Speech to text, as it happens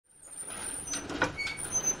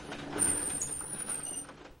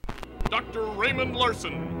Dr. Raymond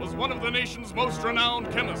Larson was one of the nation's most renowned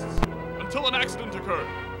chemists until an accident occurred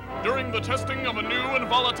during the testing of a new and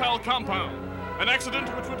volatile compound, an accident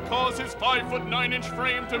which would cause his 5'9"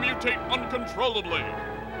 frame to mutate uncontrollably,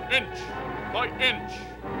 inch by inch,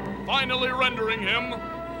 finally rendering him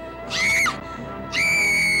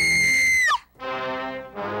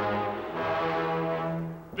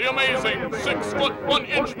the amazing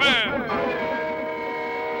 6'1" man.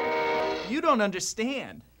 You don't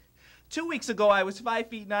understand. 2 weeks ago, I was 5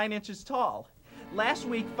 feet 9 inches tall. Last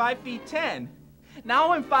week, 5 feet 10.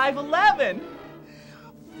 Now I'm 5'11".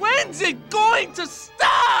 When's it going to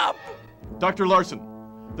stop? Dr. Larson,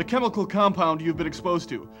 the chemical compound you've been exposed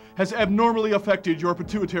to has abnormally affected your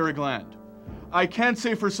pituitary gland. I can't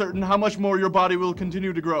say for certain how much more your body will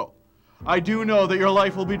continue to grow. I do know that your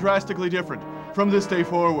life will be drastically different from this day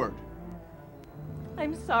forward.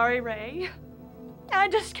 I'm sorry, Ray. I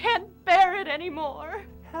just can't bear it anymore.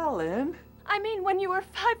 Helen? I mean, when you were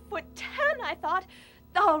 5'10", I thought,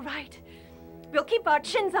 all right, we'll keep our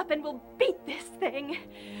chins up and we'll beat this thing.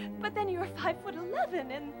 But then you were 5'11",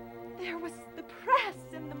 and there was the press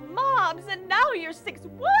and the mobs, and now you're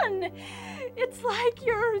 6'1". It's like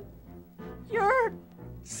you're...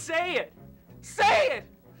 Say it! Say it!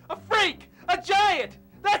 A freak! A giant!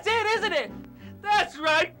 That's it, isn't it? That's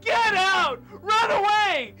right! Get out! Run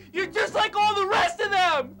away! You're just like all the rest of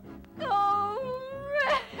them! Oh,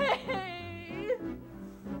 Ray!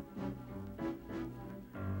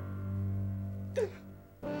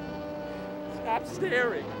 Stop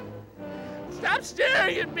staring! Stop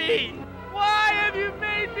staring at me! Why have you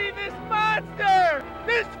made me this monster?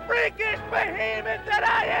 This freakish behemoth that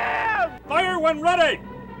I am! Fire when ready!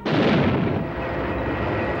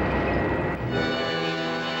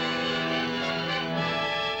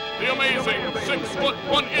 The amazing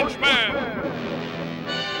 6'1" man.